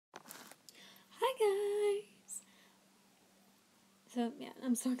So yeah,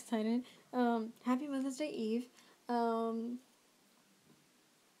 I'm so excited. Happy Mother's Day Eve. You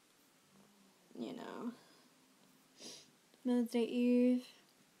know, Mother's Day Eve.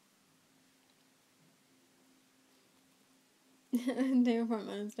 Day before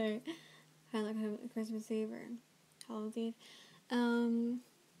Mother's Day. Kind of like Christmas Eve or Halloween Eve.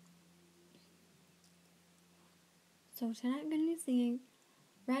 So tonight I'm gonna be singing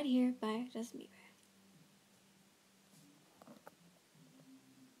Right Here by Justin Bieber.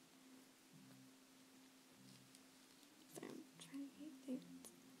 Sorry, I'm trying to get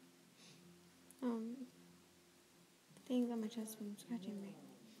things on my chest from scratching me.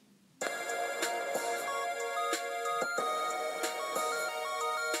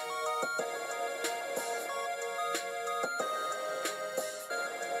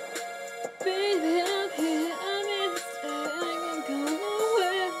 Baby, I'm here, I'm in this I can't go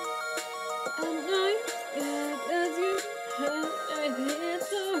nowhere. I know you're scared, 'cause you hurt, baby,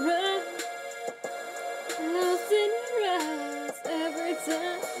 it's alright. Lost in your eyes every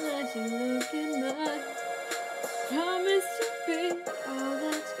time that you look in mine. Promise to be all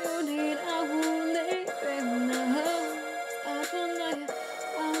that you need, I won't leave, baby, no. I don't know you,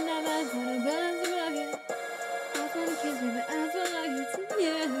 I'll never put a buzz about you. I wanna kiss me, but I don't know you too,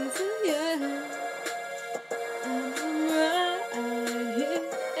 yeah, too, yeah. As I'm right here,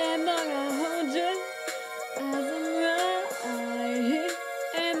 and I gotta hold you. As I'm right here,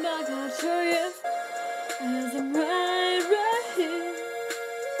 and I gotta show you. As I'm right here.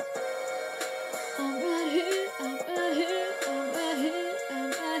 I'm right here, I'm right here, I'm right here, I'm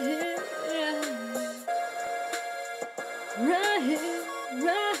right here, yeah. Right here,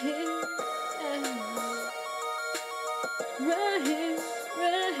 right here, yeah. Right here,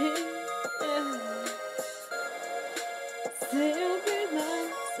 yeah. Say you'll be mine,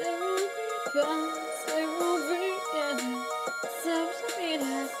 say we'll be fine, say we'll be, yeah. So sweet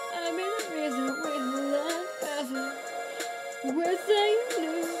as I'll be the reason we love ever. We're saying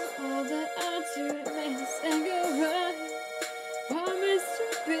you all that I do makes and go right. Promise to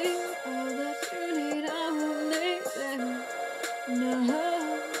be all that you need, I won't leave, baby. No,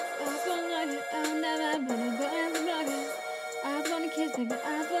 I don't like it, I'll never wanna buy the bucket. I wanna kiss, baby, I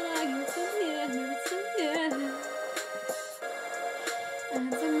don't like you too, yeah, maybe too, yeah. As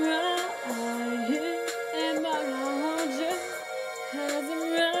I'm right here, and I gotta hold you. As I'm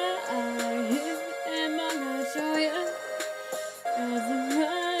right here, and I gotta show you. As I'm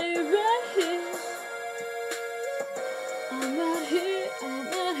right here. I'm right here, I'm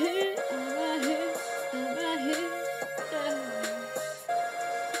right here, I'm right here, I'm right here, yeah.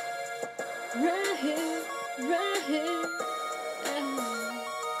 Right here, yeah.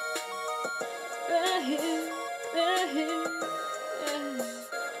 Right here, yeah.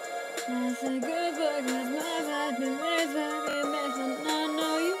 Now say goodbye, 'cause my life been raised by me, makes and I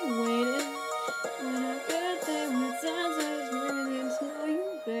know you waiting. When I get there with times I just really get to know you,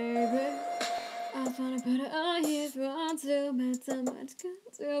 baby. I just wanna put it all here for all two, but so much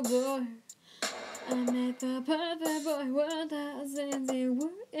comfortable. I make the perfect boy, 1,000 you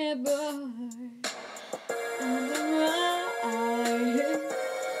were a boy. And I'm right here,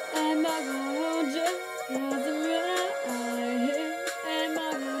 and I gotta hold you. 'Cause I'm right here, and I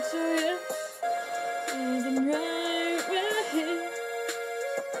gotta show you. 'Cause I'm right here.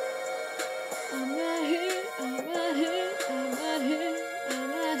 I'm right here, I'm right here, I'm right here, I'm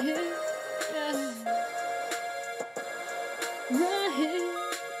right here, yeah. Right here,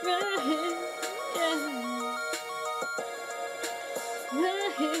 yeah.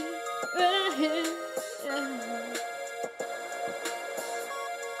 Right here, yeah.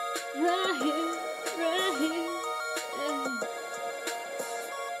 Right here, yeah.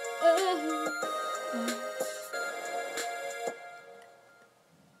 Oh.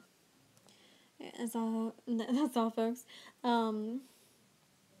 Yeah, that's all, folks. I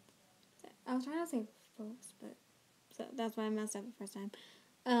was trying to say folks, but so that's why I messed up the first time.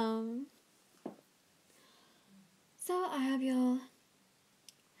 So I hope y'all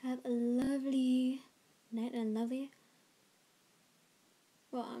have a lovely night and lovely.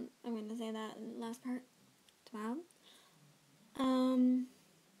 Well, I'm gonna say that in the last part tomorrow.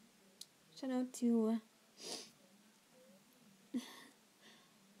 Shout out to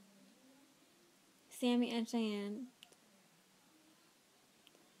Sammy and Cheyenne.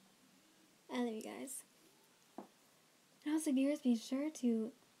 I love you guys. And also, viewers, be sure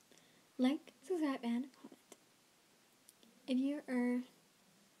to like, subscribe, and comment. If you are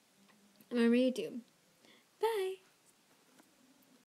on YouTube. Bye!